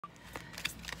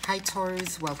Hi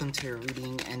Taurus, welcome to your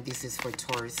reading, and this is for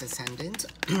Taurus Ascendant,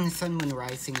 Sun, Moon,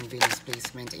 Rising, and Venus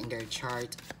placement in their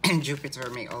chart. Jupiter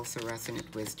may also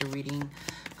resonate with the reading.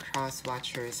 Cross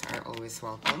watchers are always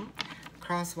welcome.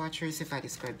 Cross watchers, if I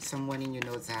describe someone and you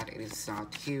know that it is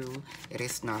not you, it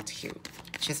is not you.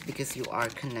 Just because you are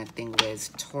connecting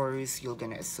with Taurus, you're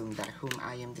gonna assume that whom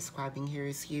I am describing here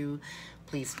is you.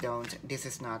 Please don't. This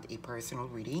is not a personal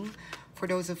reading. For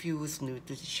those of you who's new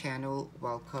to the channel,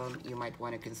 welcome. You might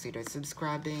want to consider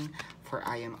subscribing, for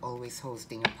I am always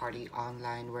hosting a party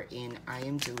online wherein I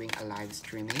am doing a live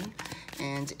streaming,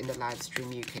 and in the live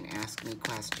stream you can ask me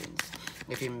questions.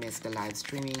 If you missed the live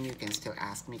streaming, you can still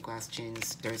ask me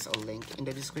questions. There's a link in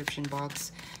the description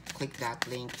box. Click that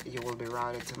link, you will be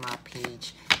routed to my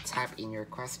page. Type in your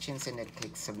questions and then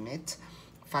click submit.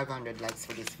 500 likes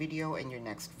for this video, and your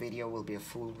next video will be a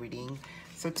full reading.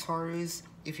 So Taurus,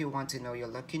 if you want to know your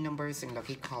lucky numbers and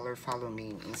lucky color, follow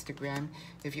me on Instagram.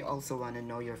 If you also want to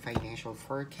know your financial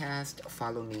forecast,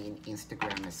 follow me on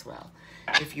Instagram as well.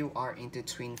 If you are into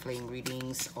twin flame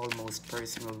readings, almost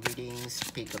personal readings,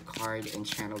 pick a card and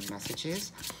channeled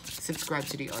messages, subscribe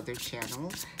to the other channel,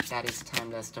 that is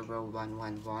Timeless Tarot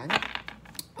 111.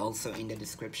 Also in the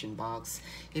description box.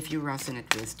 If you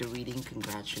resonate with the reading,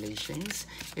 congratulations.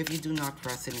 If you do not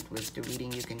resonate with the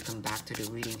reading, you can come back to the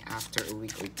reading after a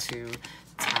week or two.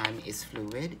 Time is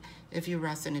fluid. If you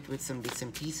resonate with some bits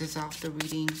and pieces of the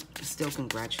reading, still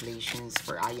congratulations,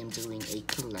 for I am doing a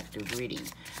collective reading.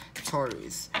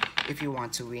 Taurus, if you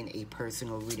want to win a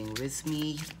personal reading with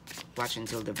me, watch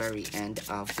until the very end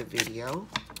of the video.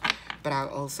 But I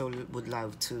also would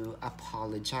love to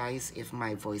apologize if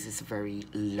my voice is very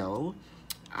low.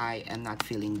 I am not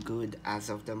feeling good as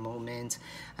of the moment.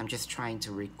 I'm just trying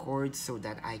to record so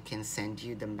that I can send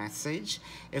you the message.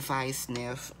 If I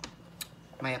sniff,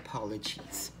 my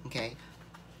apologies, okay?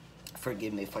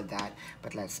 Forgive me for that,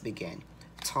 but let's begin.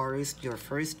 Taurus, your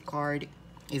first card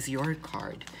is your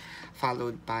card,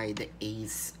 followed by the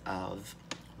Ace of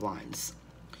Wands.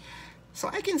 So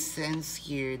I can sense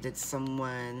here that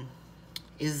someone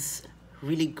is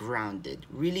really grounded,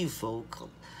 really vocal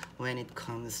when it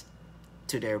comes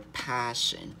to their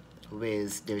passion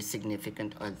with their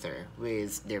significant other,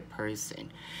 with their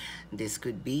person. This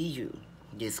could be you.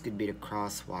 This could be the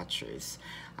cross watchers.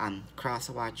 Cross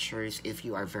watchers, if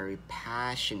you are very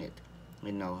passionate,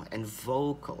 you know, and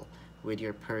vocal with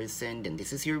your person, then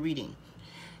this is your reading.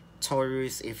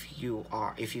 Taurus, if you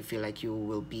feel like you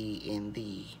will be in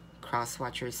the cross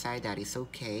watcher side, that is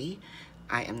okay.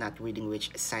 I am not reading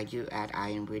which side you at. I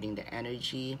am reading the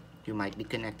energy. You might be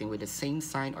connecting with the same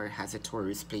sign or has a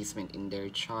Taurus placement in their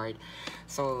chart.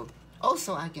 So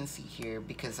also I can see here,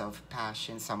 because of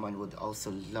passion, someone would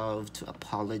also love to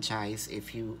apologize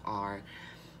if you are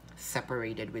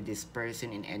separated with this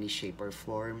person in any shape or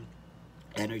form,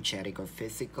 energetic or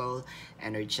physical.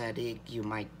 Energetic, you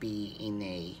might be in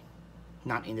a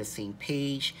not in the same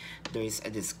page, there is a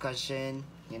discussion,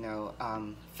 you know.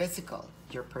 Physical,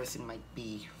 your person might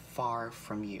be far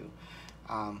from you,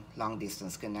 long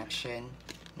distance connection,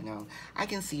 you know. I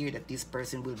can see here that this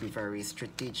person will be very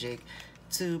strategic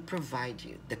to provide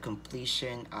you the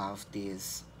completion of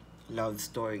this love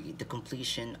story, the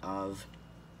completion of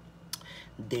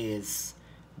this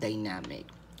dynamic,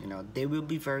 you know. They will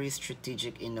be very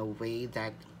strategic in a way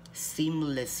that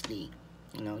seamlessly,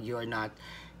 you know, you're not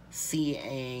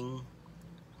seeing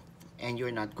and you're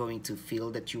not going to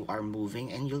feel that you are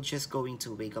moving, and you're just going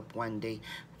to wake up one day,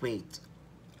 wait,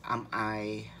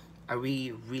 are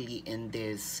we really in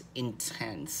this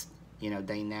intense, you know,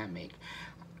 dynamic?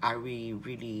 Are we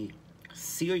really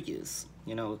serious?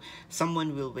 You know,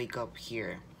 someone will wake up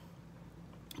here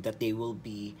that they will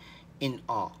be in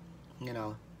awe, you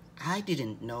know. I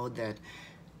didn't know that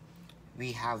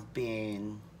we have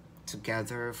been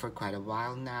together for quite a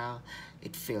while now.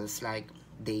 It feels like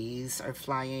days are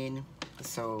flying.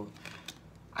 So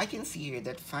I can see here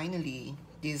that finally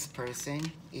this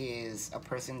person is a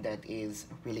person that is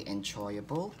really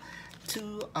enjoyable.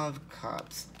 Two of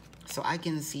Cups. So I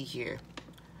can see here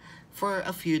for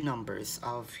a few numbers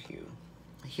of you,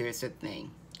 here's the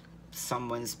thing: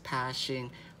 someone's passion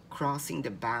crossing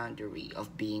the boundary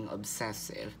of being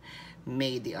obsessive.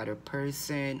 May the other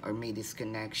person, or may this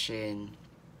connection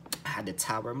had a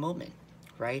tower moment,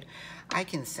 right? I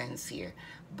can sense here,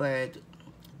 but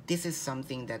this is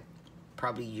something that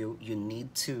probably you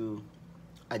need to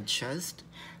adjust.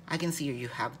 I can see here you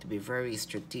have to be very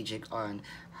strategic on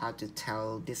how to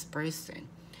tell this person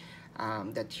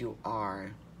that you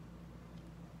are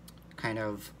kind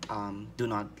of do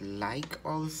not like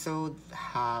also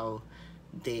how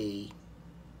they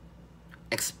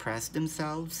express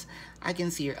themselves. I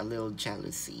can see here a little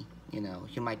jealousy, You know,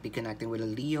 you might be connecting with a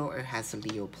Leo or has a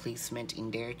Leo placement in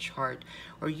their chart,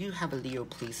 or you have a Leo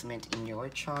placement in your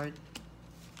chart.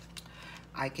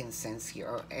 I can sense here,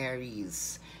 or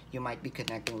Aries. You might be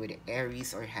connecting with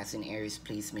Aries or has an Aries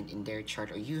placement in their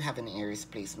chart, or you have an Aries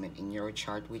placement in your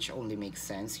chart, which only makes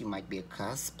sense. You might be a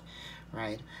cusp,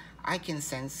 right? I can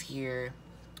sense here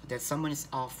that someone is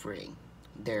offering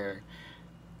their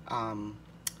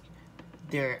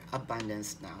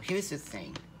abundance now. Here's the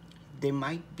thing. They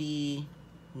might be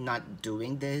not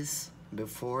doing this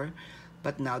before,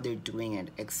 but now they're doing it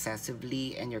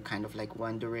excessively, and you're kind of like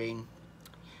wondering,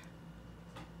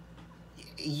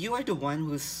 you are the one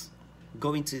who's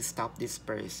going to stop this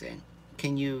person.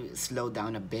 Can you slow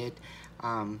down a bit?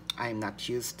 I'm not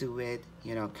used to it,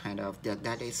 you know, kind of.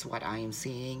 That is what I am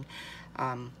seeing.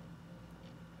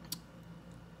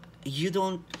 You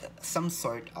don't, some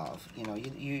sort of, you know,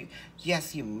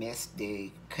 yes, you missed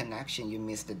the connection, you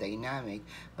missed the dynamic,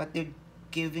 but they're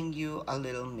giving you a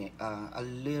little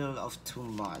of too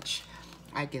much.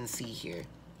 I can see here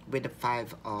with the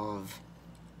Five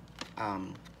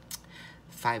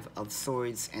of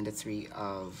Swords and the Three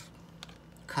of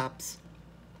Cups.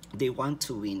 They want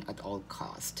to win at all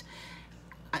cost.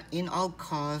 In all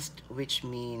cost, which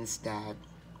means that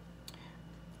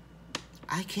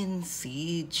I can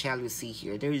see jealousy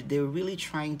here. They're really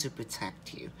trying to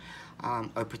protect you,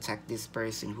 or protect this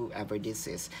person, whoever this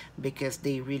is, because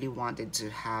they really wanted to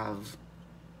have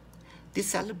this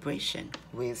celebration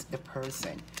with the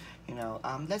person. You know,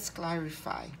 let's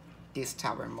clarify this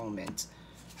Tower moment.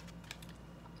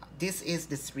 This is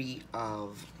the Three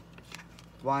of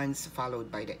Wands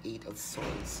followed by the Eight of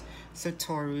Swords. So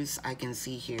Taurus, I can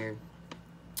see here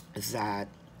that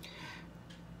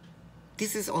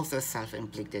this is also a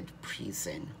self-inflicted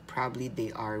prison. Probably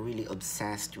they are really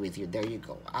obsessed with you. There you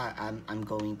go. I'm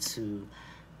going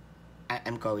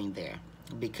there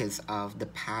because of the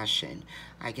passion.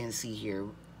 I can see here,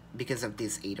 because of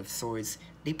this Eight of Swords,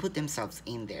 they put themselves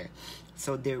in there.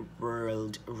 So their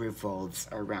world revolves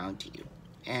around you.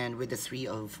 And with the Three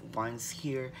of Wands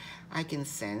here, I can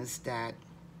sense that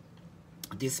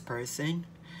this person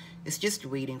is just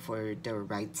waiting for the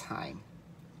right time.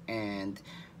 And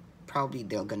probably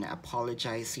they're gonna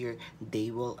apologize here. They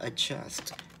will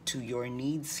adjust to your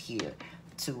needs here,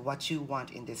 to what you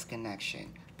want in this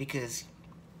connection, because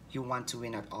you want to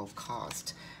win at all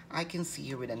cost. I can see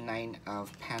here with the Nine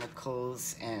of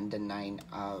Pentacles and the Nine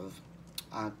of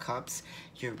Cups,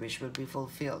 your wish will be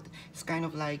fulfilled. It's kind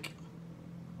of like,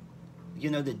 you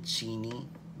know, the genie,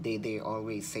 they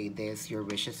always say this, your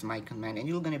wish is my command, and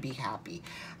you're gonna be happy.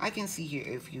 I can see here,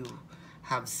 if you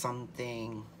have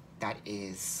something that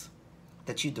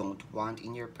you don't want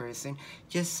in your person,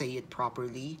 just say it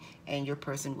properly and your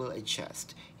person will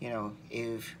adjust. You know,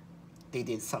 if they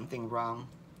did something wrong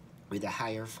with a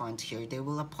higher font here, they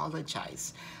will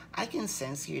apologize. I can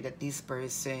sense here that this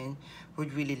person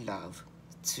would really love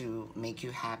to make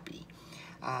you happy.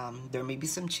 There may be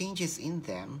some changes in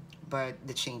them, but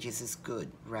the changes is good,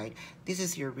 right? This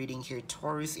is your reading here,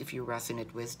 Taurus. If you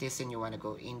resonate with this and you want to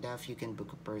go in depth, you can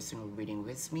book a personal reading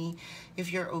with me.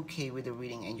 If you're okay with the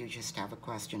reading and you just have a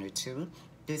question or two,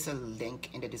 there's a link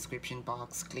in the description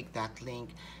box. Click that link.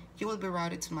 You will be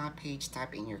routed to my page.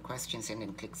 Type in your questions and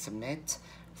then click submit.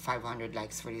 500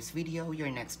 likes for this video. Your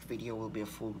next video will be a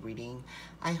full reading.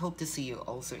 I hope to see you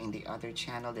also in the other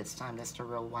channel, that's Timeless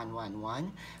Tarot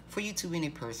 111. For you to win a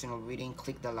personal reading,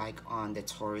 click the like on the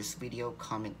Taurus video,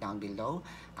 comment down below.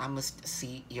 I must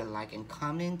see your like and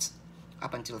comment.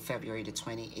 Up until February the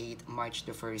 28th, March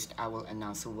the 1st, I will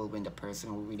announce who will win the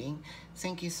personal reading.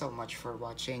 Thank you so much for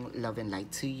watching. Love and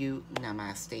light to you.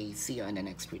 Namaste. See you in the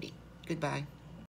next reading. Goodbye.